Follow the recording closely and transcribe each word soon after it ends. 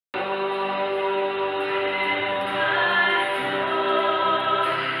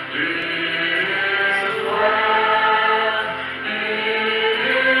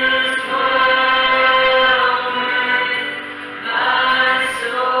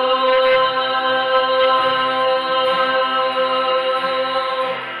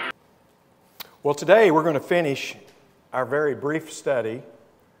Well, today we're going to finish our very brief study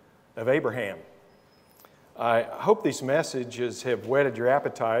of Abraham. I hope these messages have whetted your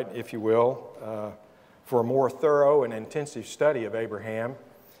appetite, if you will, for a more thorough and intensive study of Abraham,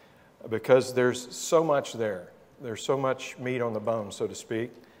 because there's so much there. There's so much meat on the bone, so to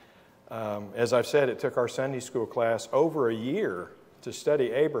speak. As I've said, it took our Sunday school class over a year to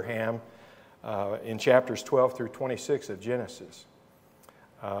study Abraham in chapters 12 through 26 of Genesis.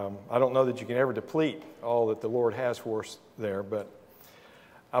 I don't know that you can ever deplete all that the Lord has for us there, but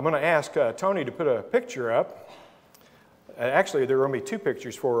I'm going to ask Tony to put a picture up. Actually, there are going to be two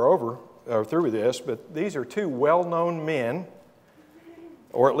pictures for her through this, but these are two well-known men,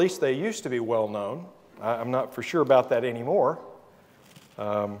 or at least they used to be well-known. I'm not for sure about that anymore.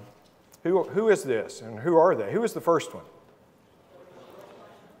 Who is this, and who are they? Who is the first one?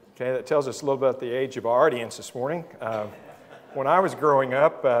 Okay, that tells us a little about the age of our audience this morning. When I was growing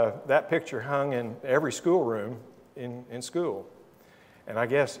up, that picture hung in every schoolroom in school. And I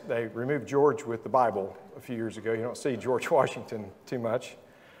guess they removed George with the Bible a few years ago. You don't see George Washington too much.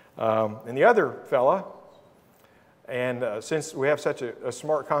 And the other fella, and since we have such a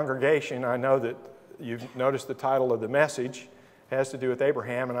smart congregation, I know that you've noticed the title of the message has to do with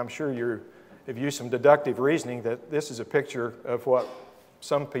Abraham, and I'm sure you have used some deductive reasoning that this is a picture of what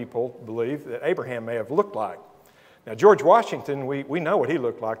some people believe that Abraham may have looked like. Now, George Washington, we know what he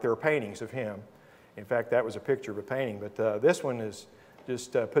looked like. There are paintings of him. In fact, that was a picture of a painting. But this one is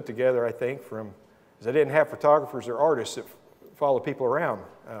just put together, I think, because they didn't have photographers or artists that followed people around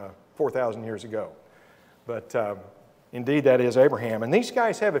 4,000 years ago. But indeed, that is Abraham. And these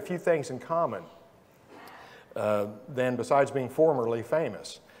guys have a few things in common then besides being formerly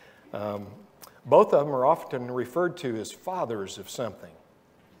famous. Both of them are often referred to as fathers of something.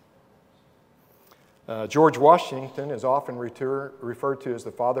 George Washington is often referred to as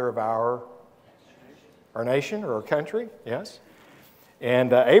the father of our nation or our country, yes.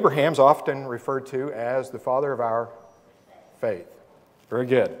 And Abraham's often referred to as the father of our faith. Very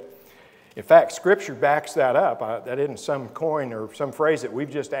good. In fact, Scripture backs that up. That isn't some coin or some phrase that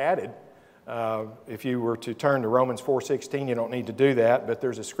we've just added. If you were to turn to Romans 4:16, you don't need to do that, but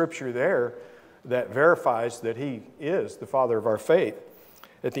there's a Scripture there that verifies that he is the father of our faith.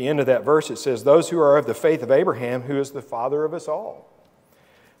 At the end of that verse, it says, "Those who are of the faith of Abraham, who is the father of us all."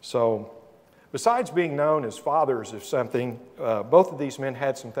 So, besides being known as fathers of something, both of these men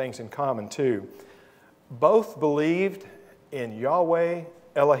had some things in common too. Both believed in Yahweh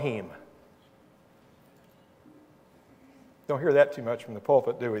Elohim. Don't hear that too much from the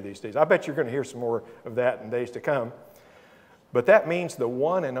pulpit, do we, these days? I bet you're going to hear some more of that in days to come. But that means the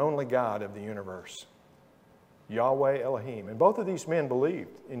one and only God of the universe. Yahweh Elohim. And both of these men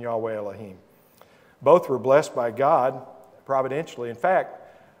believed in Yahweh Elohim. Both were blessed by God providentially. In fact,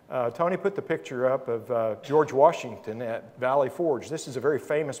 Tony put the picture up of George Washington at Valley Forge. This is a very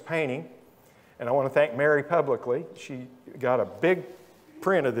famous painting, and I want to thank Mary publicly. She got a big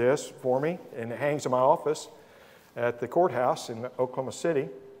print of this for me, and it hangs in my office at the courthouse in Oklahoma City.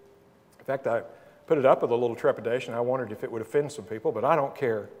 In fact, I put it up with a little trepidation. I wondered if it would offend some people, but I don't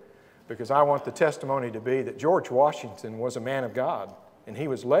care, because I want the testimony to be that George Washington was a man of God, and he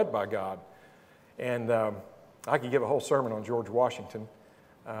was led by God. And I could give a whole sermon on George Washington,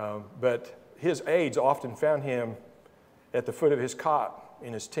 but his aides often found him at the foot of his cot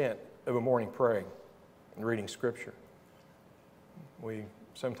in his tent of a morning praying and reading Scripture. We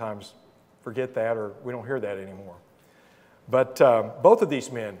sometimes forget that, or we don't hear that anymore. But both of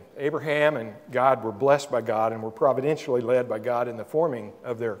these men, Abraham and God, were blessed by God and were providentially led by God in the forming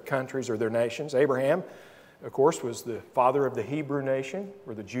of their countries or their nations. Abraham, of course, was the father of the Hebrew nation,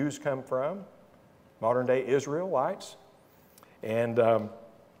 where the Jews come from, modern-day Israelites. And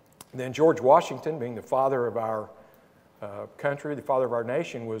then George Washington, being the father of our country, the father of our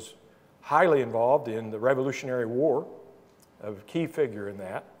nation, was highly involved in the Revolutionary War, a key figure in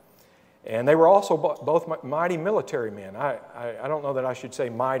that. And they were also both mighty military men. I don't know that I should say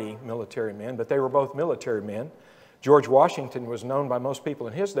mighty military men, but they were both military men. George Washington was known by most people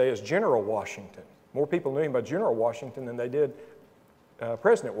in his day as General Washington. More people knew him by General Washington than they did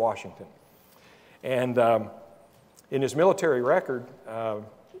President Washington. And in his military record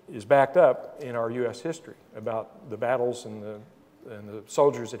is backed up in our U.S. history about the battles and the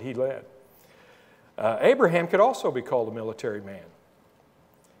soldiers that he led. Abraham could also be called a military man.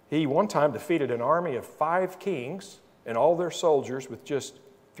 He one time defeated an army of 5 kings and all their soldiers with just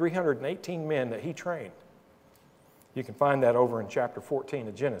 318 men that he trained. You can find that over in chapter 14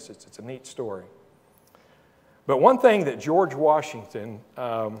 of Genesis. It's a neat story. But one thing that George Washington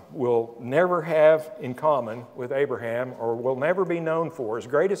will never have in common with Abraham, or will never be known for, as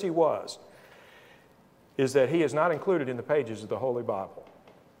great as he was, is that he is not included in the pages of the Holy Bible.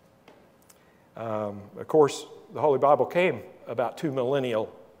 Of course, the Holy Bible came about 2 millennia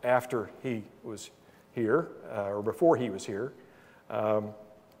after he was here, or before he was here.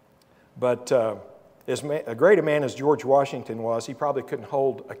 But as great a man as George Washington was, he probably couldn't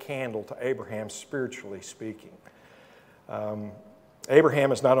hold a candle to Abraham, spiritually speaking.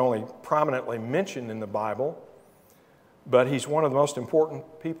 Abraham is not only prominently mentioned in the Bible, but he's one of the most important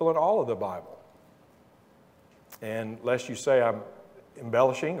people in all of the Bible. And lest you say I'm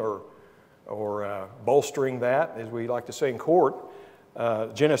embellishing or bolstering that, as we like to say in court,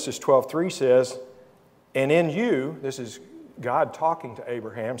 Genesis 12:3 says, "And in you," this is God talking to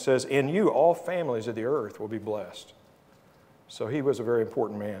Abraham, says, "In you all families of the earth will be blessed." So he was a very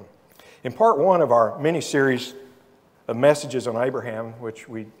important man. In part one of our mini-series of messages on Abraham, which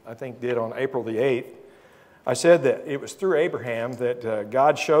we, I think, did on April the 8th, I said that it was through Abraham that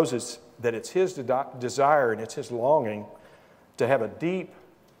God shows us that it's his desire and it's his longing to have a deep,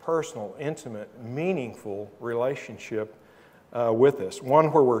 personal, intimate, meaningful relationship with us.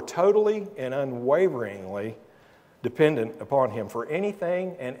 One where we're totally and unwaveringly dependent upon him for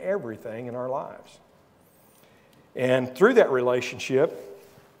anything and everything in our lives. And through that relationship,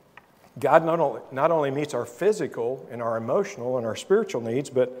 God not only meets our physical and our emotional and our spiritual needs,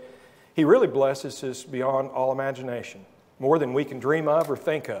 but he really blesses us beyond all imagination, more than we can dream of or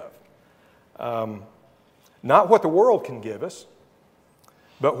think of. Not what the world can give us,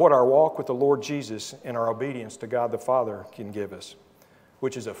 but what our walk with the Lord Jesus and our obedience to God the Father can give us,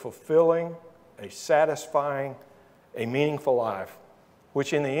 which is a fulfilling, a satisfying, a meaningful life,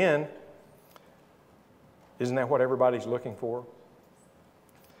 which in the end, isn't that what everybody's looking for?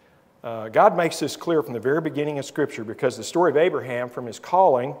 God makes this clear from the very beginning of Scripture, because the story of Abraham from his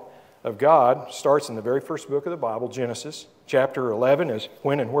calling of God starts in the very first book of the Bible, Genesis. Chapter 11 is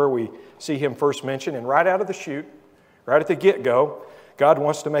when and where we see him first mentioned. And right out of the chute, right at the get-go, God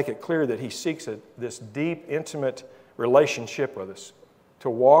wants to make it clear that he seeks this deep, intimate relationship with us, to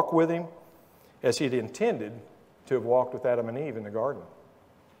walk with him as he had intended to have walked with Adam and Eve in the garden.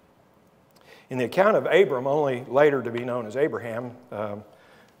 In the account of Abram, only later to be known as Abraham,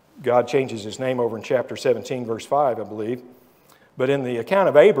 God changes his name over in chapter 17, verse 5, I believe. But in the account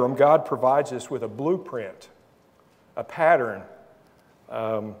of Abram, God provides us with a blueprint, a pattern,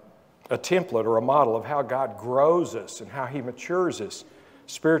 a template or a model of how God grows us and how he matures us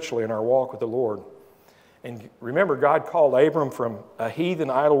spiritually in our walk with the Lord. And remember, God called Abram from a heathen,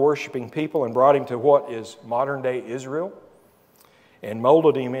 idol-worshiping people and brought him to what is modern-day Israel, and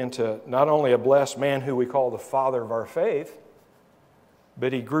molded him into not only a blessed man who we call the father of our faith,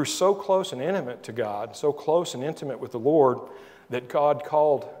 but he grew so close and intimate to God, so close and intimate with the Lord, that God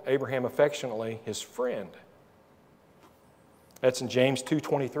called Abraham affectionately his friend. That's in James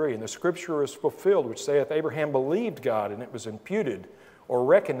 2:23. And the scripture is fulfilled, which saith, Abraham believed God, and it was imputed or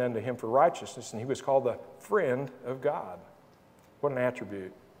reckoned unto him for righteousness, and he was called the friend of God. What an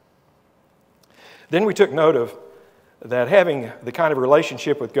attribute. Then we took note of that having the kind of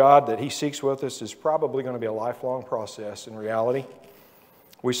relationship with God that he seeks with us is probably going to be a lifelong process in reality.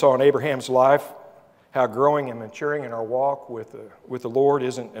 We saw in Abraham's life how growing and maturing in our walk with the Lord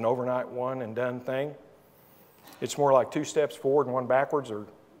isn't an overnight one and done thing. It's more like 2 steps forward and 1 backwards, or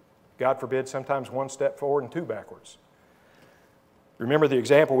God forbid, sometimes 1 step forward and 2 backwards. Remember the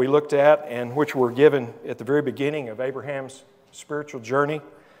example we looked at and which were given at the very beginning of Abraham's spiritual journey.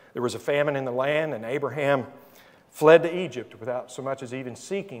 There was a famine in the land, and Abraham fled to Egypt without so much as even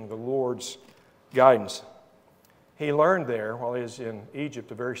seeking the Lord's guidance. He learned there, while he was in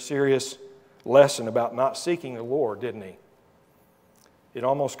Egypt, a very serious lesson about not seeking the Lord, didn't he? It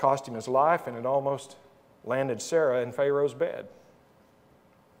almost cost him his life, and it almost landed Sarah in Pharaoh's bed.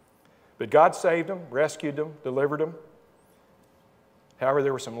 But God saved him, rescued him, delivered him. However,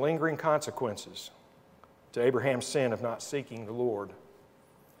 there were some lingering consequences to Abraham's sin of not seeking the Lord.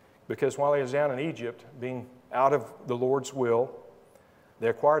 Because while he was down in Egypt, being out of the Lord's will, they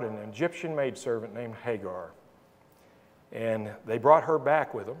acquired an Egyptian maidservant named Hagar. And they brought her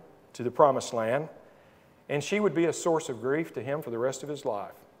back with them to the promised land, and she would be a source of grief to him for the rest of his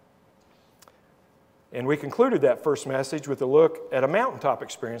life. And we concluded that first message with a look at a mountaintop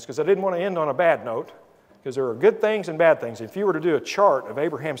experience, because I didn't want to end on a bad note, because there are good things and bad things. If you were to do a chart of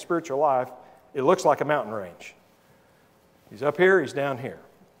Abraham's spiritual life, it looks like a mountain range. He's up here, he's down here.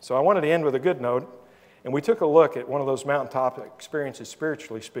 So I wanted to end with a good note, and we took a look at one of those mountaintop experiences,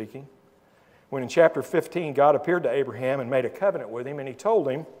 spiritually speaking, when in chapter 15, God appeared to Abraham and made a covenant with him, and he told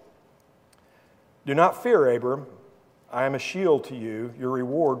him, "Do not fear, Abram. I am a shield to you. Your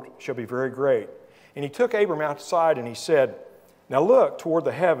reward shall be very great." And he took Abram outside and he said, Now look toward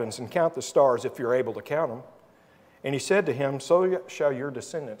the heavens and count the stars if you're able to count them. And he said to him, so shall your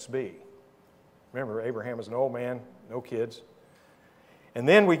descendants be. Remember, Abraham was an old man, no kids. And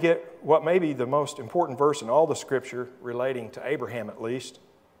then we get what may be the most important verse in all the Scripture relating to Abraham at least.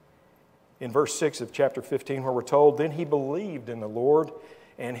 In verse 6 of chapter 15 where we're told, then he believed in the Lord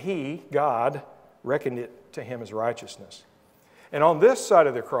and he, God, reckoned it to him as righteousness. And on this side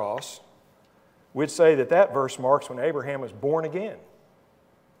of the cross, we'd say that that verse marks when Abraham was born again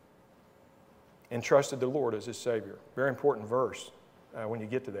and trusted the Lord as his Savior. Very important verse when you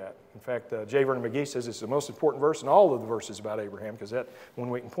get to that. In fact, J. Vernon McGee says it's the most important verse in all of the verses about Abraham because that when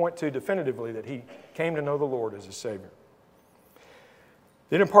we can point to definitively that he came to know the Lord as his Savior.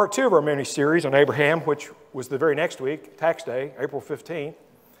 Then in part 2 of our mini-series on Abraham, which was the very next week, tax day, April 15th,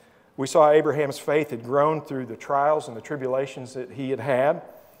 we saw Abraham's faith had grown through the trials and the tribulations that he had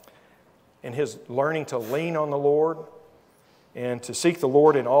and his learning to lean on the Lord and to seek the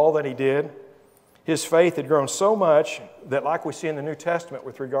Lord in all that he did. His faith had grown so much that, like we see in the New Testament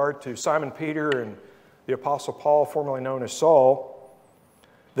with regard to Simon Peter and the Apostle Paul, formerly known as Saul,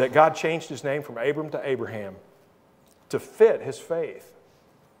 that God changed his name from Abram to Abraham to fit his faith,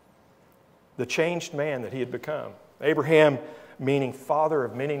 the changed man that he had become. Abraham meaning father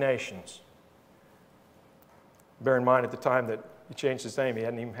of many nations. Bear in mind at the time that he changed his name, he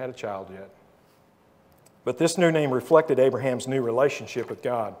hadn't even had a child yet. But this new name reflected Abraham's new relationship with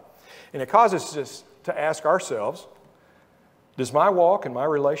God. And it causes us to ask ourselves, does my walk and my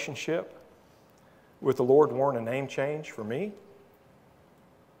relationship with the Lord warrant a name change for me?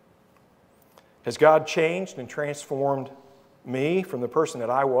 Has God changed and transformed me from the person that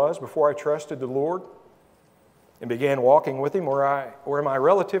I was before I trusted the Lord and began walking with Him, or am I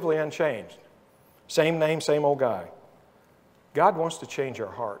relatively unchanged? Same name, same old guy. God wants to change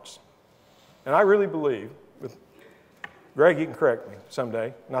our hearts. And I really believe, Greg, you can correct me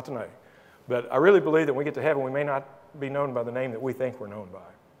someday, not tonight, but I really believe that when we get to heaven, we may not be known by the name that we think we're known by.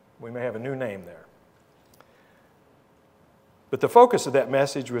 We may have a new name there. But the focus of that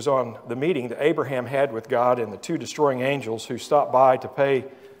message was on the meeting that Abraham had with God and the two destroying angels who stopped by to pay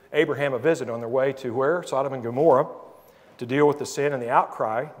Abraham a visit on their way to where? Sodom and Gomorrah, to deal with the sin and the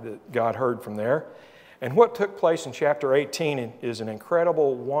outcry that God heard from there. And what took place in chapter 18 is an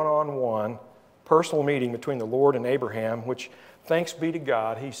incredible one-on-one personal meeting between the Lord and Abraham, which, thanks be to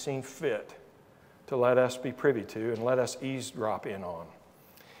God, He's seen fit to let us be privy to and let us eavesdrop in on.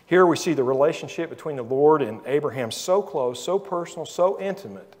 Here we see the relationship between the Lord and Abraham so close, so personal, so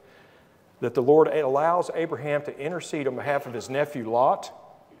intimate, that the Lord allows Abraham to intercede on behalf of his nephew Lot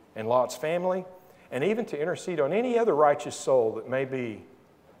and Lot's family, and even to intercede on any other righteous soul that may be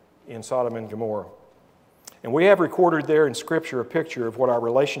in Sodom and Gomorrah. And we have recorded there in Scripture a picture of what our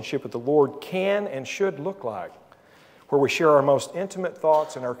relationship with the Lord can and should look like, where we share our most intimate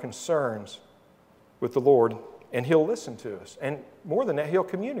thoughts and our concerns with the Lord, and He'll listen to us. And more than that, He'll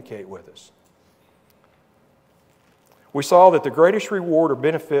communicate with us. We saw that the greatest reward or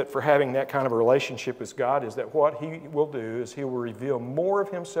benefit for having that kind of a relationship with God is that what He will do is He will reveal more of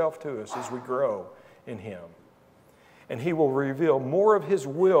Himself to us as we grow in Him. And He will reveal more of His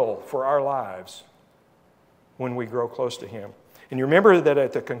will for our lives when we grow close to Him. And you remember that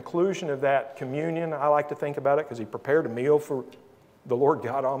at the conclusion of that communion, I like to think about it because He prepared a meal for the Lord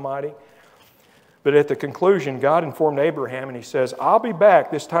God Almighty. But at the conclusion, God informed Abraham and He says, I'll be back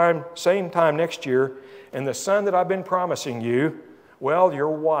this time, same time next year, and the son that I've been promising you, well, your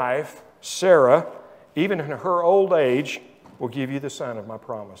wife, Sarah, even in her old age, will give you the son of my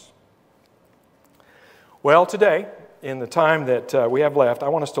promise. Well, today, in the time that we have left, I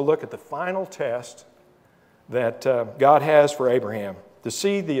want us to look at the final test that God has for Abraham, to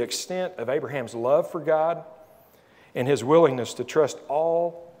see the extent of Abraham's love for God and his willingness to trust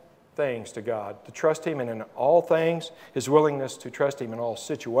all things to God, to trust Him in all things, His willingness to trust Him in all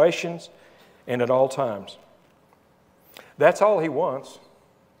situations and at all times. That's all He wants,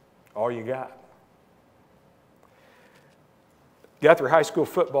 all you got. Guthrie High School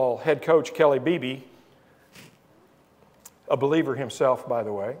football head coach Kelly Beebe, a believer himself, by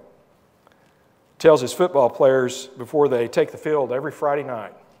the way, tells his football players before they take the field every Friday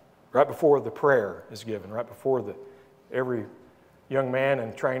night, right before the prayer is given, right before every young man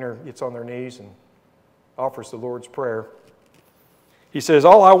and trainer gets on their knees and offers the Lord's Prayer. He says,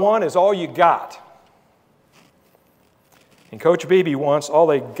 all I want is all you got. And Coach Beebe wants all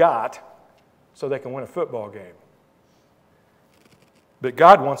they got so they can win a football game. But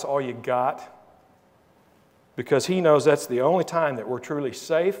God wants all you got because He knows that's the only time that we're truly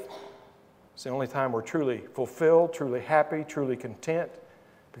safe. It's the only time we're truly fulfilled, truly happy, truly content,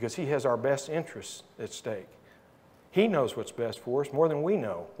 because He has our best interests at stake. He knows what's best for us more than we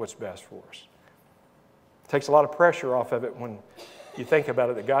know what's best for us. It takes a lot of pressure off of it when you think about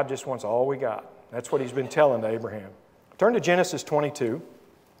it, that God just wants all we got. That's what He's been telling to Abraham. Turn to Genesis 22.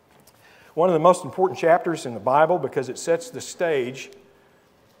 One of the most important chapters in the Bible because it sets the stage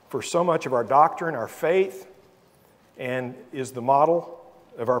for so much of our doctrine, our faith, and is the model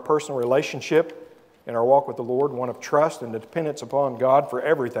of our personal relationship and our walk with the Lord, one of trust and dependence upon God for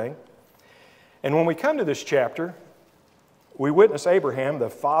everything. And when we come to this chapter, we witness Abraham, the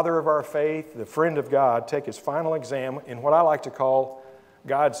father of our faith, the friend of God, take his final exam in what I like to call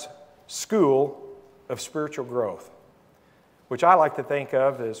God's school of spiritual growth, which I like to think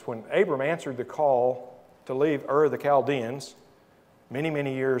of as when Abram answered the call to leave Ur of the Chaldeans many,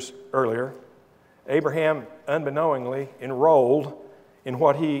 many years earlier. Abraham unbeknowingly enrolled in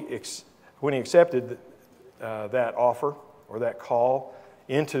when he accepted that offer or that call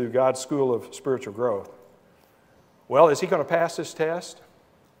into God's school of spiritual growth. Well, is he going to pass this test?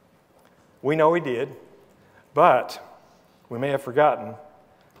 We know he did, but we may have forgotten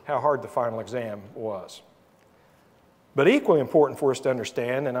how hard the final exam was. But equally important for us to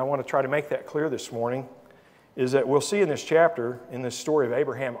understand, and I want to try to make that clear this morning, is that we'll see in this chapter, in this story of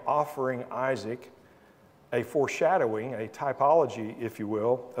Abraham offering Isaac, a foreshadowing, a typology, if you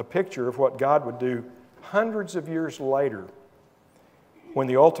will, a picture of what God would do hundreds of years later when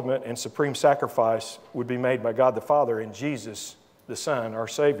the ultimate and supreme sacrifice would be made by God the Father and Jesus the Son, our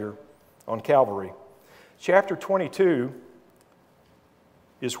Savior, on Calvary. Chapter 22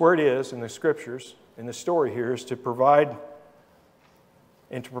 is where it is in the Scriptures, and the story here is to provide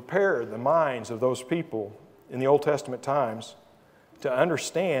and to prepare the minds of those people in the Old Testament times to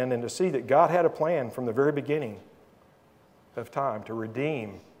understand and to see that God had a plan from the very beginning of time to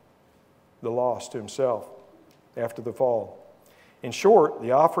redeem the lost to Himself after the fall. In short,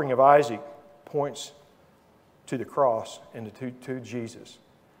 the offering of Isaac points to the cross and to Jesus.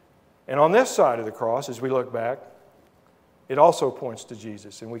 And on this side of the cross, as we look back, it also points to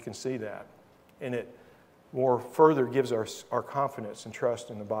Jesus, and we can see that. And it more further gives us our confidence and trust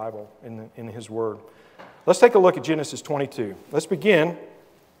in the Bible, in His Word. Let's take a look at Genesis 22. Let's begin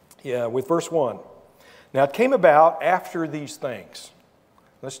with verse 1. Now it came about after these things.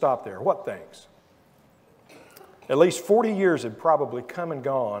 Let's stop there. What things? At least 40 years had probably come and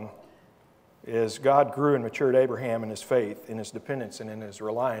gone as God grew and matured Abraham in his faith, in his dependence, and in his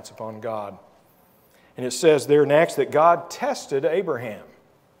reliance upon God. And it says there next that God tested Abraham.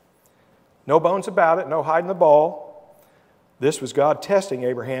 No bones about it, no hiding the ball. This was God testing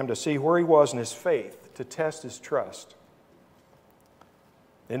Abraham to see where he was in his faith, to test his trust.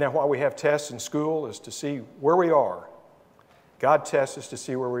 Isn't that why we have tests in school, is to see where we are? God tests us to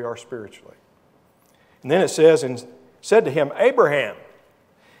see where we are spiritually. And then it says, and said to him, Abraham.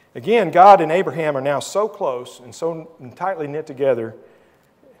 Again, God and Abraham are now so close and so tightly knit together.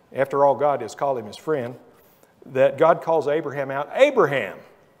 After all, God has called him his friend, that God calls Abraham out, Abraham.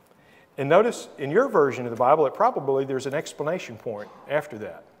 And notice in your version of the Bible, there's an exclamation point after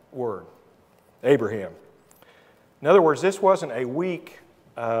that word, Abraham. In other words, this wasn't a weak,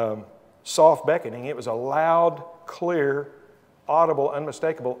 soft beckoning. It was a loud, clear, audible,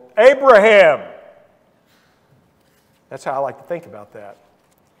 unmistakable, Abraham. That's how I like to think about that.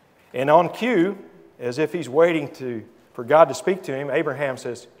 And on cue, as if he's waiting for God to speak to him, Abraham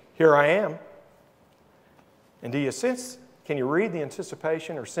says, here I am. And can you read the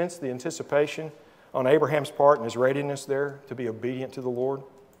anticipation or sense the anticipation on Abraham's part and his readiness there to be obedient to the Lord?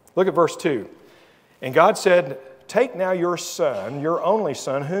 Look at verse 2. And God said, take now your son, your only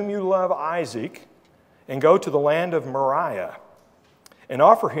son, whom you love, Isaac, and go to the land of Moriah, and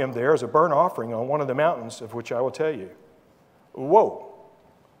offer him there as a burnt offering on one of the mountains of which I will tell you. Whoa.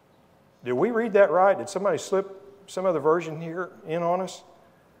 Did we read that right? Did somebody slip some other version here in on us?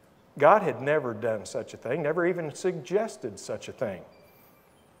 God had never done such a thing, never even suggested such a thing.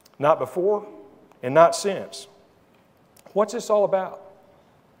 Not before and not since. What's this all about?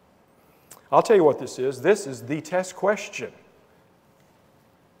 I'll tell you what this is. This is the test question.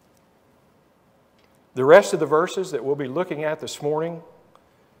 The rest of the verses that we'll be looking at this morning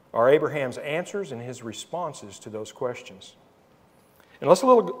are Abraham's answers and his responses to those questions. And let's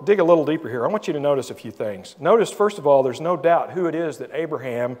dig a little deeper here. I want you to notice a few things. Notice, first of all, there's no doubt who it is that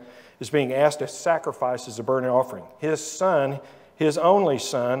Abraham is being asked to sacrifice as a burnt offering. His son, his only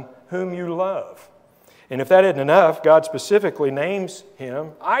son, whom you love. And if that isn't enough, God specifically names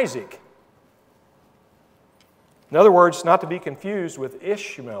him Isaac. In other words, not to be confused with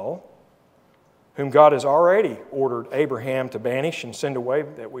Ishmael, whom God has already ordered Abraham to banish and send away,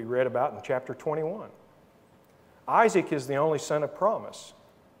 that we read about in chapter 21. Isaac is the only son of promise.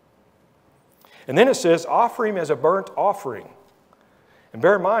 And then it says, offer him as a burnt offering. And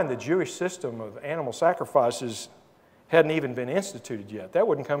bear in mind, the Jewish system of animal sacrifices hadn't even been instituted yet. That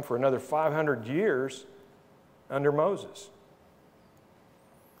wouldn't come for another 500 years under Moses.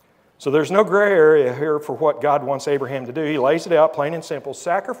 So there's no gray area here for what God wants Abraham to do. He lays it out plain and simple.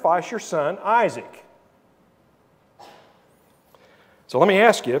 Sacrifice your son, Isaac. So let me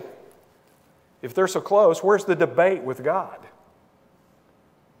ask you, if they're so close, where's the debate with God?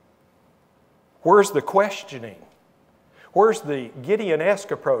 Where's the questioning? Where's the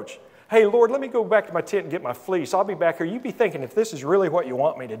Gideon-esque approach? Hey, Lord, let me go back to my tent and get my fleece. I'll be back here. You be thinking if this is really what you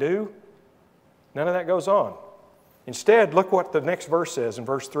want me to do. None of that goes on. Instead, look what the next verse says in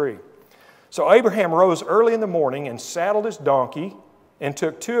verse 3. So Abraham rose early in the morning and saddled his donkey and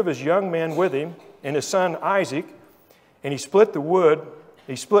took 2 of his young men with him and his son Isaac, and he split wood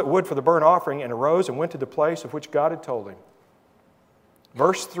for the burnt offering and arose and went to the place of which God had told him.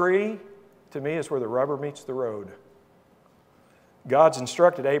 Verse 3, to me, is where the rubber meets the road. God's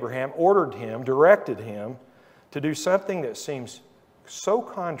instructed Abraham, ordered him, directed him to do something that seems so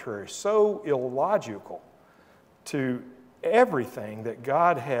contrary, so illogical to everything that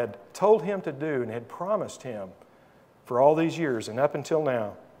God had told him to do and had promised him for all these years and up until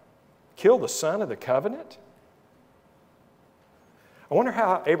now. Kill the son of the covenant? I wonder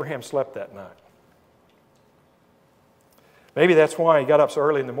how Abraham slept that night. Maybe that's why he got up so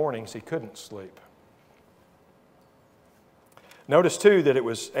early in the mornings he couldn't sleep. Notice, too, that it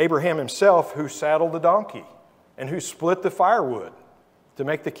was Abraham himself who saddled the donkey and who split the firewood to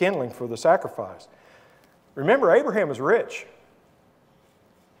make the kindling for the sacrifice. Remember, Abraham was rich.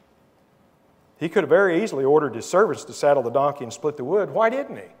 He could have very easily ordered his servants to saddle the donkey and split the wood. Why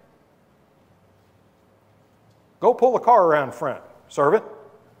didn't he? Go pull the car around front, servant.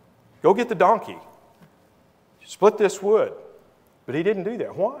 Go get the donkey. Split this wood. But he didn't do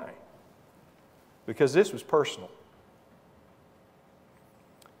that. Why? Because this was personal.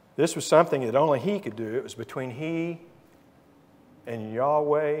 This was something that only he could do. It was between he and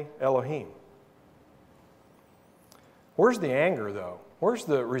Yahweh Elohim. Where's the anger, though? Where's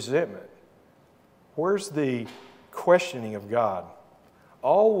the resentment? Where's the questioning of God?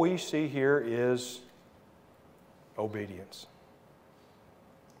 All we see here is obedience.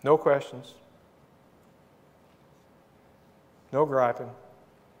 No questions. No griping.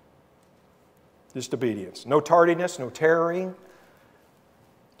 Just obedience. No tardiness, no tarrying.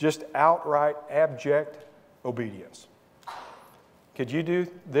 Just outright, abject obedience. Could you do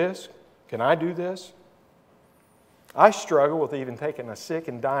this? Can I do this? I struggle with even taking a sick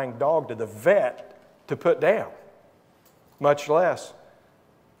and dying dog to the vet to put down, much less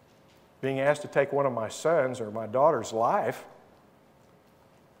being asked to take one of my sons or my daughter's life.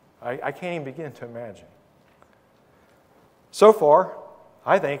 I can't even begin to imagine. So far,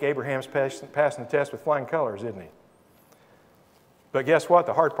 I think Abraham's passing the test with flying colors, isn't he? But guess what?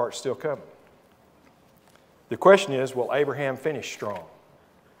 The hard part's still coming. The question is, will Abraham finish strong?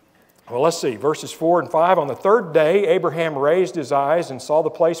 Well, let's see. Verses 4 and 5. On the 3rd day, Abraham raised his eyes and saw the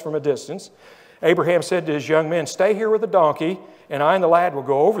place from a distance. Abraham said to his young men, "Stay here with the donkey, and I and the lad will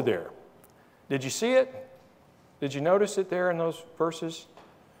go over there." Did you see it? Did you notice it there in those verses?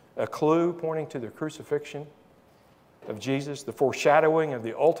 A clue pointing to the crucifixion of Jesus, the foreshadowing of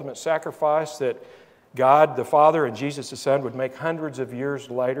the ultimate sacrifice that God the Father and Jesus the Son would make hundreds of years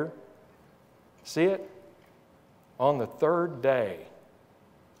later. See it? On the 3rd day.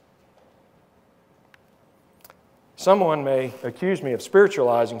 Someone may accuse me of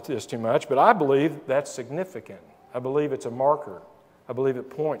spiritualizing this too much, but I believe that's significant. I believe it's a marker. I believe it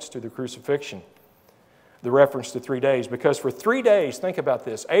points to the crucifixion, the reference to 3 days. Because for 3 days, think about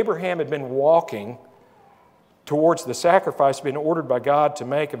this, Abraham had been walking towards the sacrifice being ordered by God to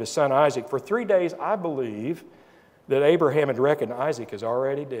make of his son Isaac. For 3 days, I believe that Abraham had reckoned Isaac is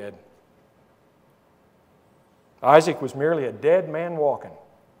already dead. Isaac was merely a dead man walking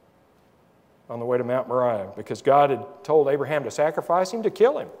on the way to Mount Moriah because God had told Abraham to sacrifice him, to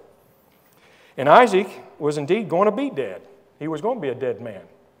kill him. And Isaac was indeed going to be dead. He was going to be a dead man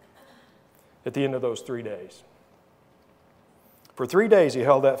at the end of those 3 days. For 3 days he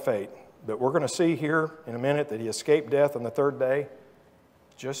held that fate. But we're going to see here in a minute that he escaped death on the 3rd day,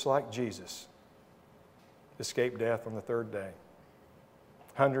 just like Jesus escaped death on the 3rd day,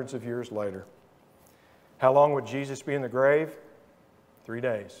 hundreds of years later. How long would Jesus be in the grave? 3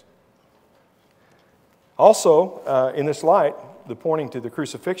 days. Also, in this light, the pointing to the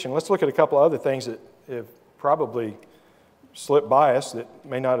crucifixion, let's look at a couple of other things that have probably slipped by us that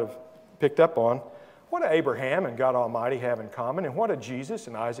may not have picked up on. What do Abraham and God Almighty have in common? And what do Jesus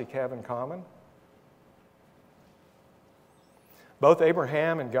and Isaac have in common? Both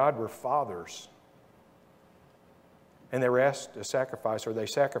Abraham and God were fathers. And they were asked to sacrifice, or they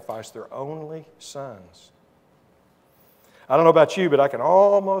sacrificed their only sons. I don't know about you, but I can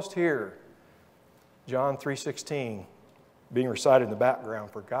almost hear John 3:16 being recited in the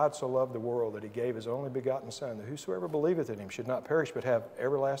background. For God so loved the world that He gave His only begotten Son, that whosoever believeth in Him should not perish but have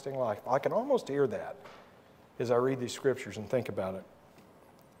everlasting life. I can almost hear that as I read these scriptures and think about it.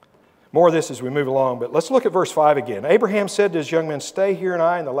 More of this as we move along, but let's look at verse 5 again. Abraham said to his young men, "Stay here, and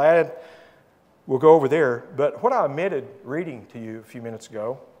I and the lad will go over there." But what I omitted reading to you a few minutes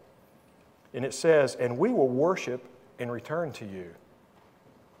ago, and it says, "And we will worship and return to you."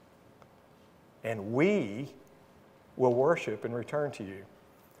 And we will worship and return to you.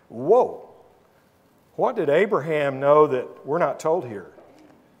 Whoa! What did Abraham know that we're not told here?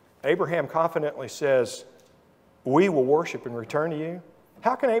 Abraham confidently says, "We will worship and return to you."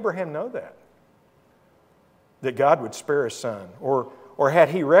 How can Abraham know that? That God would spare his son? Or had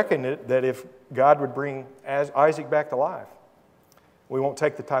he reckoned it that if God would bring Isaac back to life? We won't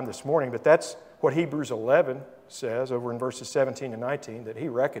take the time this morning, but that's what Hebrews 11 says over in verses 17 and 19, that he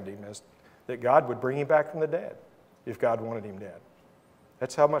reckoned him as that God would bring him back from the dead if God wanted him dead.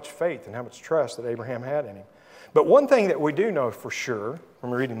 That's how much faith and how much trust that Abraham had in him. But one thing that we do know for sure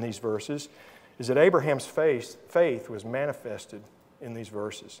from reading these verses is that Abraham's faith was manifested in these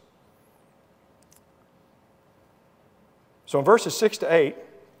verses. So in verses 6 to 8,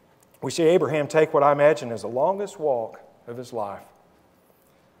 we see Abraham take what I imagine as the longest walk of his life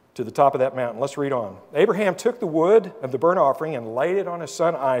to the top of that mountain. Let's read on. Abraham took the wood of the burnt offering and laid it on his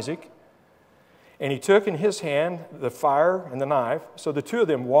son Isaac, and he took in his hand the fire and the knife, so the two of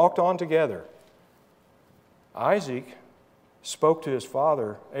them walked on together. Isaac spoke to his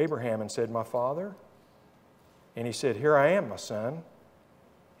father Abraham and said, "My father?" And he said, "Here I am, my son."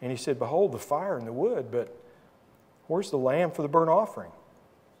 And he said, "Behold the fire and the wood, but where's the lamb for the burnt offering?"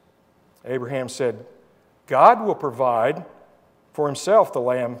 Abraham said, "God will provide for Himself the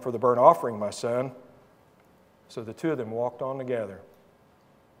lamb for the burnt offering, my son." So the two of them walked on together.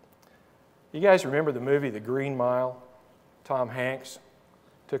 You guys remember the movie The Green Mile? Tom Hanks.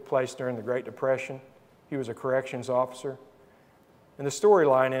 Took place during the Great Depression. He was a corrections officer. And the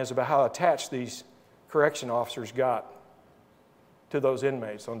storyline is about how attached these correction officers got to those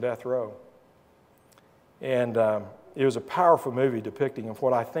inmates on death row. And it was a powerful movie depicting of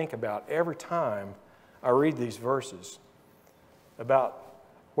what I think about every time I read these verses about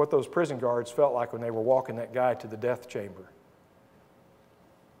what those prison guards felt like when they were walking that guy to the death chamber.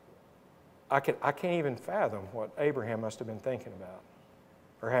 I can't even fathom what Abraham must have been thinking about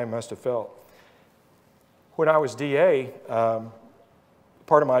or how he must have felt. When I was DA,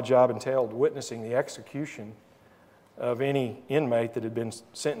 part of my job entailed witnessing the execution of any inmate that had been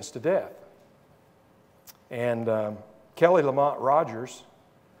sentenced to death. And Kelly Lamont Rogers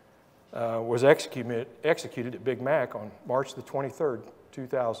was executed at Big Mac on March the 23rd,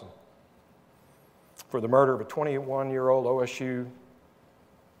 2000 for the murder of a 21-year-old OSU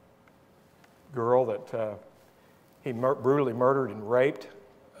girl that he brutally murdered and raped.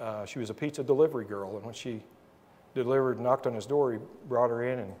 She was a pizza delivery girl, and when she delivered, knocked on his door, he brought her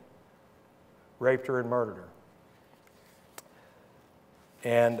in and raped her and murdered her.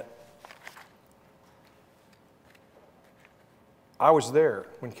 And I was there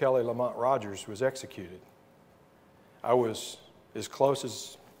when Kelly Lamont Rogers was executed. I was as close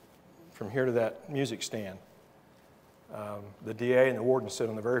as from here to that music stand. The DA and the warden sit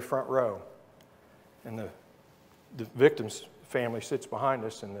on the very front row, and the victim's family sits behind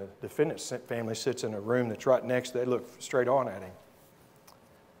us, and the defendant's family sits in a room that's right next. They look straight on at him.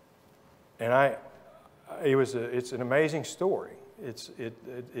 And it's an amazing story.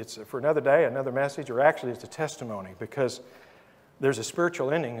 It's for another day, another message, or actually it's a testimony, because there's a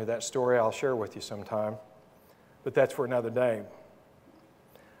spiritual ending to that story I'll share with you sometime, but that's for another day.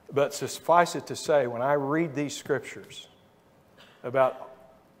 But suffice it to say, when I read these scriptures about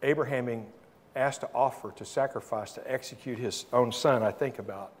Abraham being asked to offer, to sacrifice, to execute his own son, I think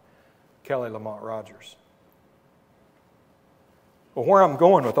about Kelly Lamont Rogers. Well, where I'm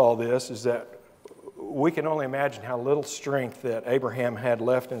going with all this is that we can only imagine how little strength that Abraham had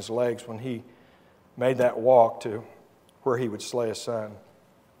left in his legs when he made that walk to where he would slay his son.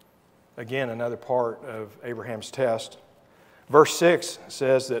 Again, another part of Abraham's test. Verse 6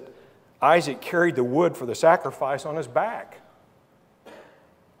 says that Isaac carried the wood for the sacrifice on his back.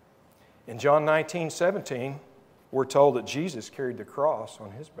 In John 19:17, we're told that Jesus carried the cross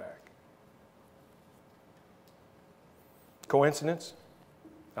on his back. Coincidence?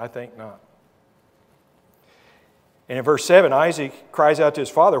 I think not. And in verse 7, Isaac cries out to his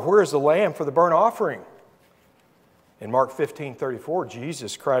father, "Where is the lamb for the burnt offering?" In Mark 15:34,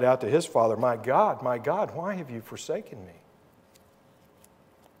 Jesus cried out to his Father, my God, why have you forsaken me?"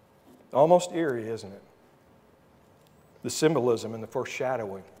 Almost eerie, isn't it? The symbolism and the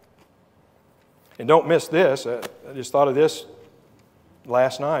foreshadowing. And don't miss this. I just thought of this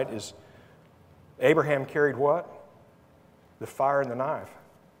last night. Is Abraham carried what? The fire and the knife.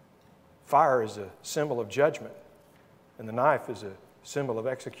 Fire is a symbol of judgment, and the knife is a symbol of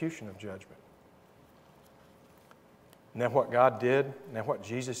execution of judgment. And then what God did, and then what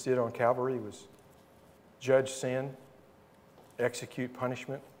Jesus did on Calvary was judge sin, execute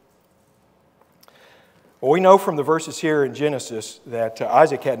punishment. Well, we know from the verses here in Genesis that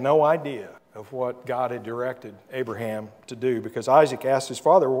Isaac had no idea of what God had directed Abraham to do, because Isaac asked his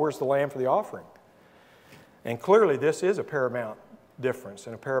father, "Well, where's the lamb for the offering?" And clearly this is a paramount difference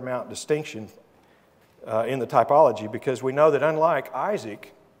and a paramount distinction in the typology, because we know that unlike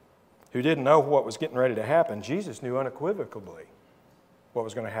Isaac, who didn't know what was getting ready to happen, Jesus knew unequivocally what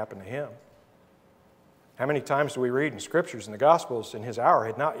was going to happen to him. How many times do we read in Scriptures and the Gospels, "And his hour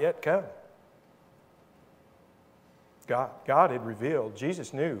had not yet come"? God had revealed.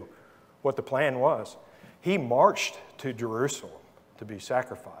 Jesus knew what the plan was. He marched to Jerusalem to be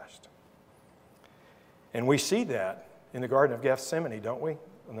sacrificed. And we see that in the Garden of Gethsemane, don't we?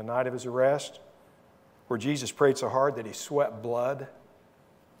 On the night of his arrest, where Jesus prayed so hard that he sweat blood.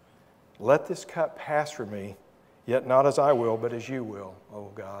 "Let this cup pass from me, yet not as I will, but as you will,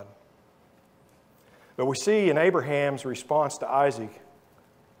 O God." But we see in Abraham's response to Isaac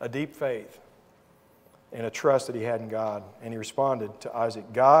a deep faith and a trust that he had in God. And he responded to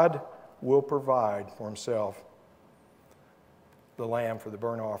Isaac, "God will provide for himself the lamb for the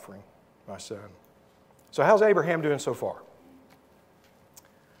burnt offering, my son." So how's Abraham doing so far?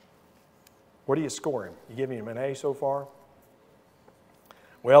 What do you score him? You giving him an A so far?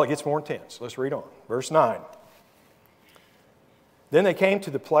 Well, it gets more intense. Let's read on. Verse 9. "Then they came to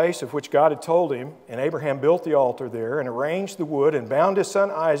the place of which God had told him, and Abraham built the altar there and arranged the wood and bound his son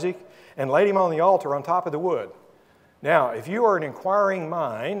Isaac and laid him on the altar on top of the wood." Now, if you are an inquiring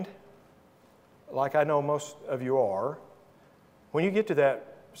mind, like I know most of you are, when you get to that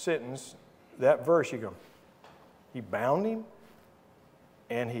sentence, that verse, you go, he bound him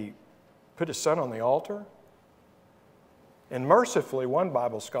and he put his son on the altar? And mercifully, one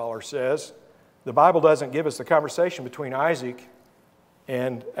Bible scholar says, the Bible doesn't give us the conversation between Isaac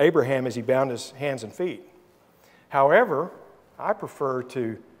and Abraham as he bound his hands and feet. However, I prefer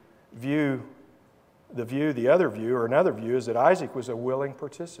to view the other view, or another view, is that Isaac was a willing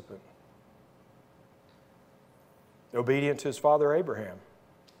participant, obedient to his father Abraham.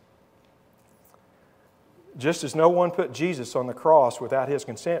 Just as no one put Jesus on the cross without his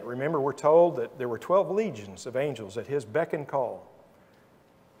consent, remember we're told that there were 12 legions of angels at his beck and call.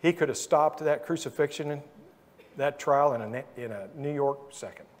 He could have stopped that crucifixion, that trial in a New York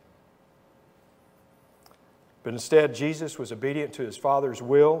second. But instead, Jesus was obedient to his Father's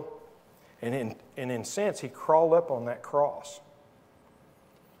will, and in a sense, he crawled up on that cross.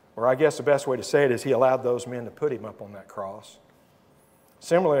 Or I guess the best way to say it is he allowed those men to put him up on that cross.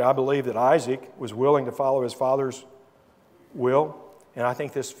 Similarly, I believe that Isaac was willing to follow his father's will, and I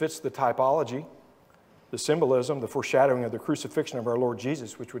think this fits the typology, the symbolism, the foreshadowing of the crucifixion of our Lord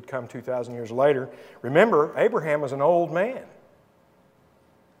Jesus, which would come 2,000 years later. Remember, Abraham was an old man.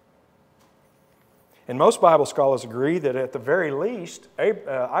 And most Bible scholars agree that at the very least,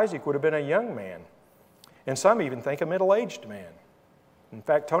 Isaac would have been a young man. And some even think a middle-aged man. In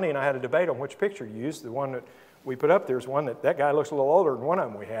fact, Tony and I had a debate on which picture to use. The one that we put up there is one that guy looks a little older than one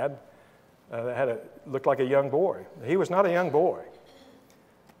of them we had. Looked like a young boy. He was not a young boy.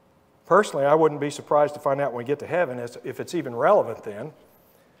 Personally, I wouldn't be surprised to find out when we get to heaven, if it's even relevant then,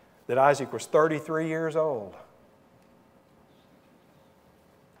 that Isaac was 33 years old.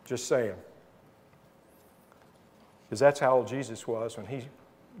 Just saying. Because that's how old Jesus was when he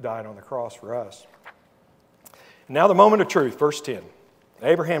died on the cross for us. Now the moment of truth, verse 10.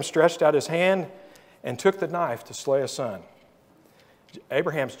 Abraham stretched out his hand and took the knife to slay a son.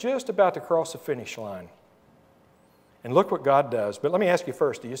 Abraham's just about to cross the finish line. And look what God does. But let me ask you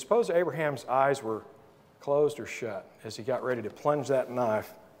first, do you suppose Abraham's eyes were closed or shut as he got ready to plunge that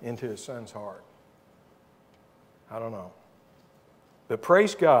knife into his son's heart? I don't know. But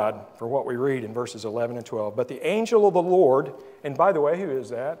praise God for what we read in verses 11 and 12. But the angel of the Lord, and by the way, who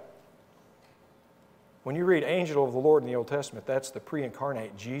is that? When you read angel of the Lord in the Old Testament, that's the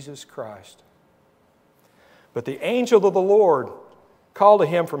pre-incarnate Jesus Christ. But the angel of the Lord called to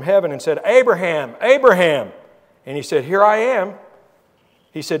him from heaven and said, "Abraham, Abraham." And he said, "Here I am."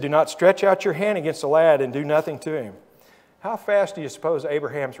 He said, "Do not stretch out your hand against the lad and do nothing to him." How fast do you suppose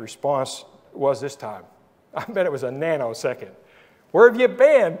Abraham's response was this time? I bet it was a nanosecond. Where have you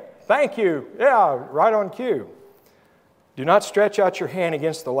been? Thank you. Yeah, right on cue. Do not stretch out your hand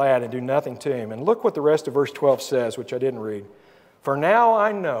against the lad and do nothing to him. And look what the rest of verse 12 says, which I didn't read. For now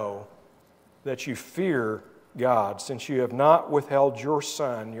I know that you fear God, since you have not withheld your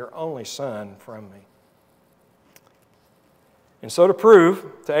son, your only son, from me. And so to prove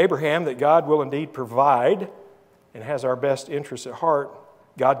to Abraham that God will indeed provide and has our best interests at heart,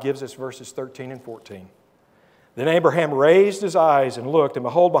 God gives us verses 13 and 14. Then Abraham raised his eyes and looked, and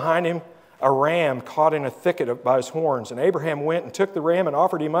behold, behind him a ram caught in a thicket by his horns. And Abraham went and took the ram and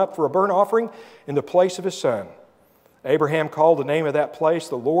offered him up for a burnt offering in the place of his son. Abraham called the name of that place,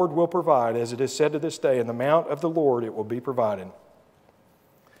 the Lord will provide, as it is said to this day, in the mount of the Lord it will be provided.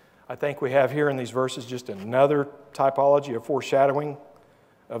 I think we have here in these verses just another typology of foreshadowing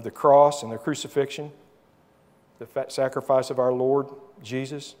of the cross and the crucifixion, the sacrifice of our Lord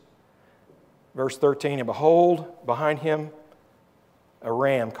Jesus. Verse 13, and behold, behind him a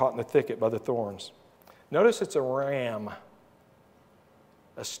ram caught in the thicket by the thorns. Notice it's a ram,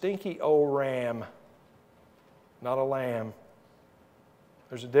 a stinky old ram, not a lamb.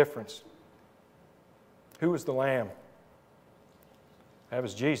 There's a difference. Who was the lamb? That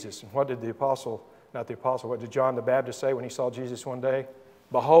was Jesus. And what did what did John the Baptist say when he saw Jesus one day?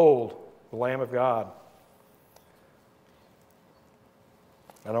 Behold, the Lamb of God.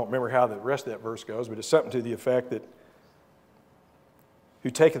 I don't remember how the rest of that verse goes, but it's something to the effect that who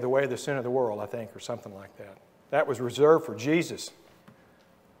taketh away the sin of the world, I think, or something like that. That was reserved for Jesus.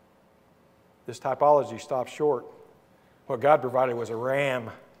 This typology stops short. What God provided was a ram.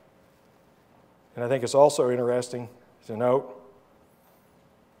 And I think it's also interesting to note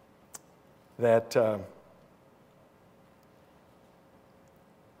that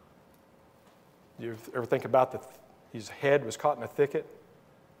you ever think about his head was caught in a thicket?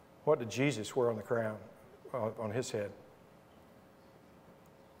 What did Jesus wear on the crown, on his head?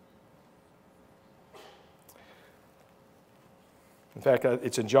 In fact,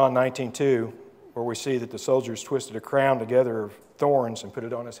 it's in John 19:2 where we see that the soldiers twisted a crown together of thorns and put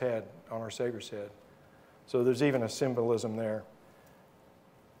it on his head, on our Savior's head. So there's even a symbolism there.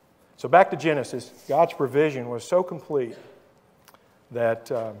 So back to Genesis, God's provision was so complete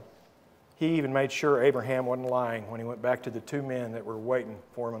that He even made sure Abraham wasn't lying when he went back to the two men that were waiting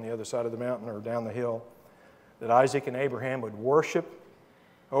for him on the other side of the mountain or down the hill, that Isaac and Abraham would worship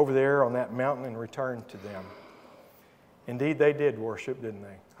over there on that mountain and return to them. Indeed, they did worship, didn't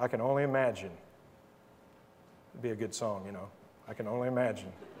they? I can only imagine. It'd be a good song, you know. I can only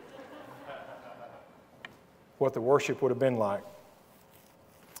imagine what the worship would have been like.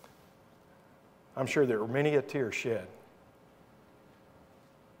 I'm sure there were many a tear shed.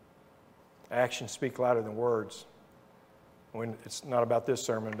 Actions speak louder than words. When it's not about this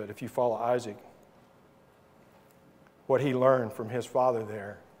sermon, but if you follow Isaac, what he learned from his father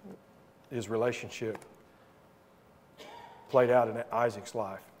there, his relationship, played out in Isaac's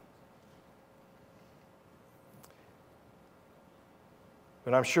life.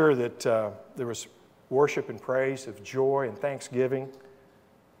 But I'm sure that there was worship and praise of joy and thanksgiving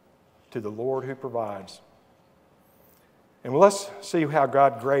to the Lord who provides. And let's see how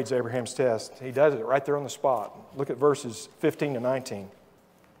God grades Abraham's test. He does it right there on the spot. Look at verses 15 to 19. And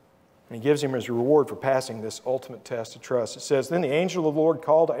he gives him his reward for passing this ultimate test of trust. It says, Then the angel of the Lord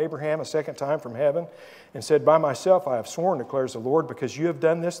called to Abraham a second time from heaven and said, By myself I have sworn, declares the Lord, because you have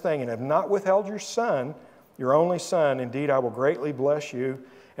done this thing and have not withheld your son, your only son. Indeed, I will greatly bless you,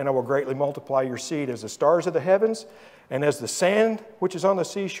 and I will greatly multiply your seed as the stars of the heavens and as the sand which is on the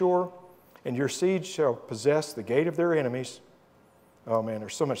seashore. And your seed shall possess the gate of their enemies. Oh man,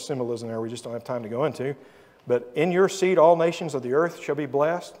 there's so much symbolism there we just don't have time to go into. But in your seed all nations of the earth shall be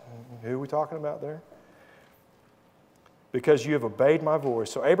blessed. Who are we talking about there? Because you have obeyed my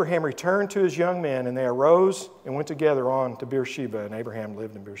voice. So Abraham returned to his young men, and they arose and went together on to Beersheba, and Abraham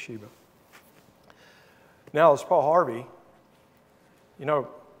lived in Beersheba. Now, as Paul Harvey, you know,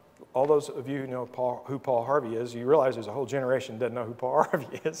 all those of you who know who Paul Harvey is, you realize there's a whole generation that doesn't know who Paul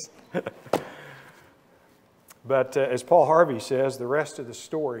Harvey is. But as Paul Harvey says, the rest of the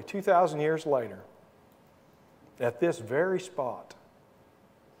story, 2,000 years later, at this very spot,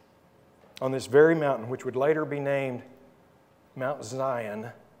 on this very mountain, which would later be named Mount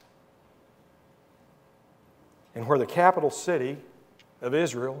Zion, and where the capital city of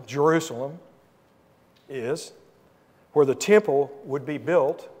Israel, Jerusalem, is, where the temple would be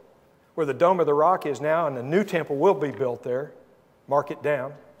built, where the Dome of the Rock is now, and the new temple will be built there. Mark it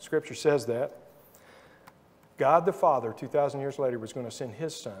down. Scripture says that. God the Father, 2,000 years later, was going to send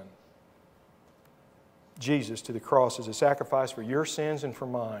His Son, Jesus, to the cross as a sacrifice for your sins and for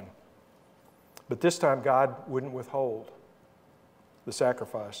mine. But this time, God wouldn't withhold the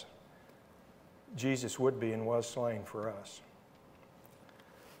sacrifice. Jesus would be and was slain for us.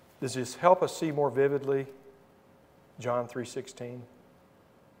 Does this help us see more vividly John 3:16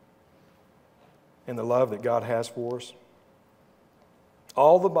 and the love that God has for us?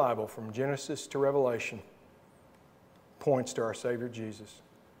 All the Bible, from Genesis to Revelation, points to our Savior Jesus.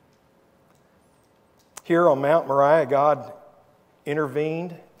 Here on Mount Moriah, God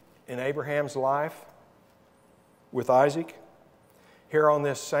intervened in Abraham's life with Isaac. Here on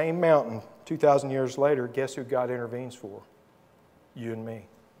this same mountain, 2,000 years later, guess who God intervenes for? You and me.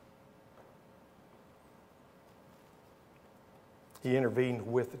 He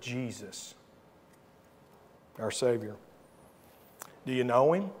intervened with Jesus, our Savior. Do you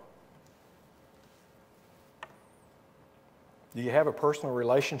know Him? Do you have a personal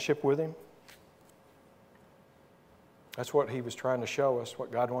relationship with Him? That's what He was trying to show us,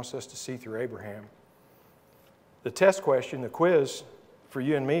 what God wants us to see through Abraham. The test question, the quiz for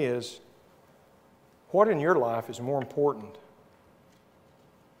you and me is, what in your life is more important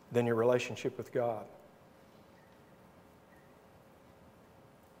than your relationship with God?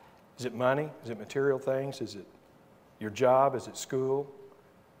 Is it money? Is it material things? Is it your job? Is it school?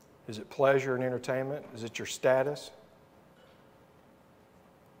 Is it pleasure and entertainment? Is it your status?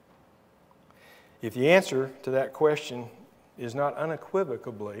 If the answer to that question is not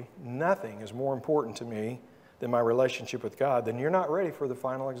unequivocally, nothing is more important to me than my relationship with God, then you're not ready for the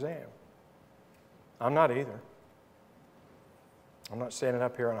final exam. I'm not either. I'm not standing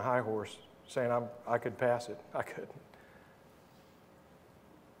up here on a high horse saying I could pass it. I couldn't.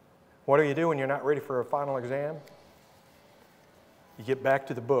 What do you do when you're not ready for a final exam? You get back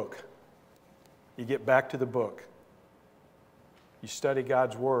to the book. You get back to the book. You study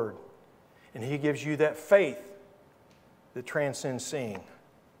God's Word. And He gives you that faith that transcends seeing.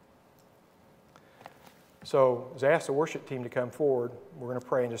 So, as I ask the worship team to come forward, we're going to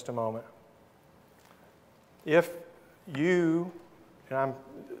pray in just a moment. If you, and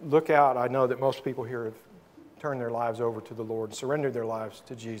look out, I know that most people here have turned their lives over to the Lord and surrendered their lives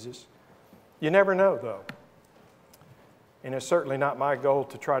to Jesus. You never know, though. And it's certainly not my goal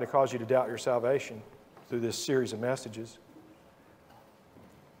to try to cause you to doubt your salvation through this series of messages.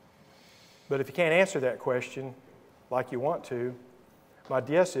 But if you can't answer that question like you want to, my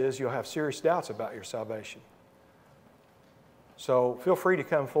guess is you'll have serious doubts about your salvation. So feel free to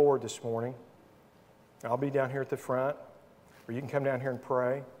come forward this morning. I'll be down here at the front, or you can come down here and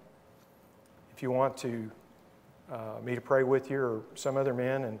pray. If you want to me to pray with you or some other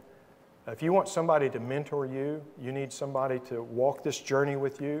men, and if you want somebody to mentor you, you need somebody to walk this journey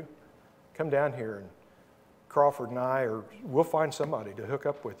with you, come down here, and Crawford and I, or we'll find somebody to hook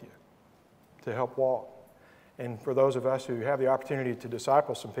up with you to help walk. And for those of us who have the opportunity to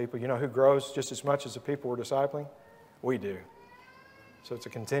disciple some people, you know who grows just as much as the people we're discipling? We do. So it's a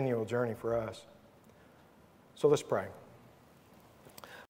continual journey for us. So let's pray.